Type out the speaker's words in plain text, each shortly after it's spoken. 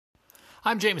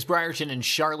I'm James Brierton in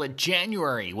Charlotte.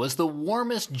 January was the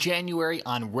warmest January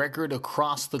on record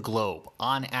across the globe.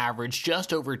 On average,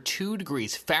 just over 2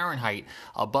 degrees Fahrenheit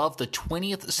above the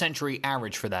 20th century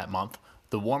average for that month.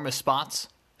 The warmest spots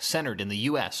centered in the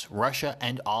U.S., Russia,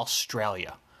 and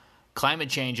Australia. Climate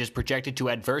change is projected to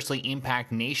adversely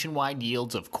impact nationwide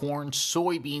yields of corn,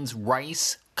 soybeans,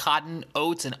 rice, cotton,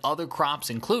 oats, and other crops,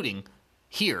 including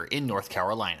here in North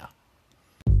Carolina.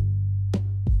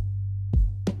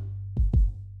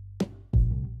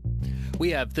 We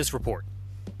have this report.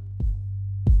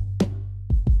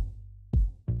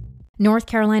 North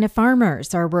Carolina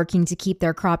farmers are working to keep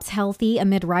their crops healthy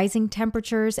amid rising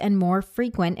temperatures and more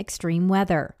frequent extreme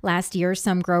weather. Last year,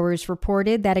 some growers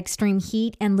reported that extreme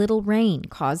heat and little rain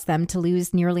caused them to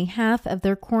lose nearly half of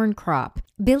their corn crop.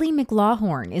 Billy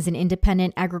McLawhorn is an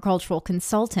independent agricultural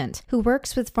consultant who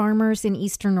works with farmers in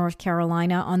eastern North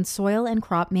Carolina on soil and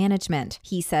crop management.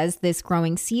 He says this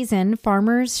growing season,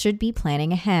 farmers should be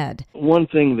planning ahead. One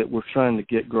thing that we're trying to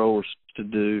get growers to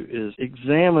do is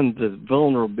examine the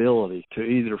vulnerability to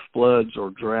either floods or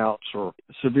droughts or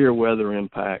severe weather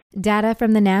impact. Data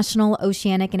from the National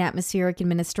Oceanic and Atmospheric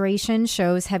Administration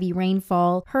shows heavy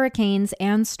rainfall, hurricanes,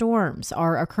 and storms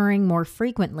are occurring more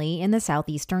frequently in the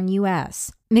southeastern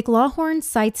U.S. McLawhorn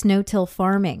cites no-till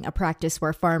farming, a practice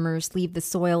where farmers leave the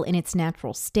soil in its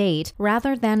natural state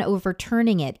rather than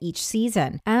overturning it each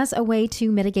season, as a way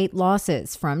to mitigate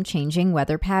losses from changing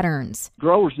weather patterns.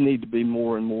 Growers need to be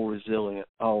more and more resilient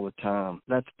all the time.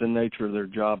 That's the nature of their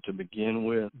job to begin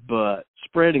with, but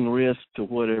spreading risk to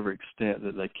whatever extent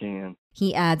that they can.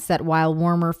 He adds that while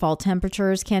warmer fall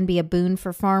temperatures can be a boon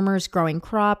for farmers growing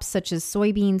crops such as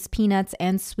soybeans, peanuts,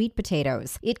 and sweet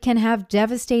potatoes, it can have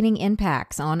devastating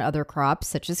impacts on other crops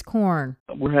such as corn.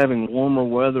 We're having warmer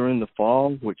weather in the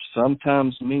fall, which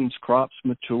sometimes means crops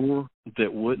mature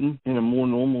that wouldn't in a more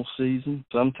normal season.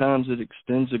 Sometimes it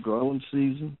extends the growing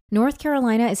season. North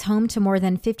Carolina is home to more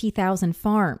than 50,000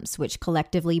 farms, which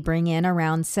collectively bring in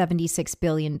around $76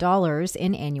 billion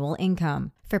in annual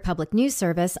income. For Public News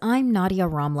Service, I'm Nadia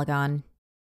Ramlagan.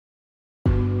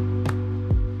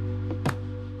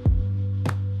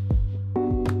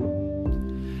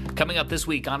 Coming up this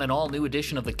week on an all-new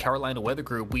edition of the Carolina Weather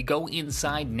Group, we go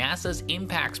inside NASA's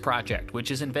IMPACTS project,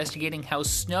 which is investigating how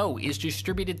snow is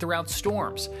distributed throughout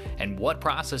storms and what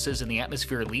processes in the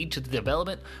atmosphere lead to the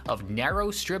development of narrow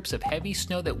strips of heavy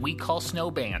snow that we call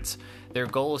snowbands. Their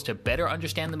goal is to better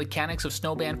understand the mechanics of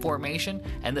snowband formation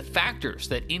and the factors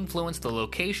that influence the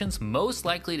locations most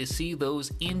likely to see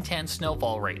those intense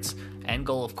snowfall rates. End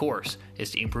goal, of course,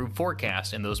 is to improve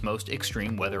forecasts in those most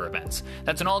extreme weather events.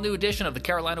 That's an all-new edition of the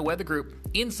Carolina Weather Group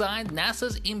inside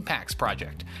NASA's IMPACTS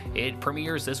project. It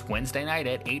premieres this Wednesday night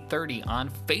at 8:30 on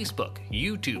Facebook,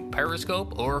 YouTube,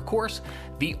 Periscope, or, of course,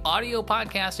 the audio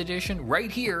podcast edition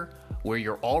right here where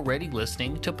you're already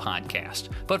listening to podcast.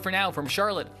 But for now, from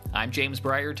Charlotte, I'm James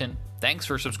Brierton. Thanks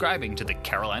for subscribing to the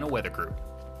Carolina Weather Group.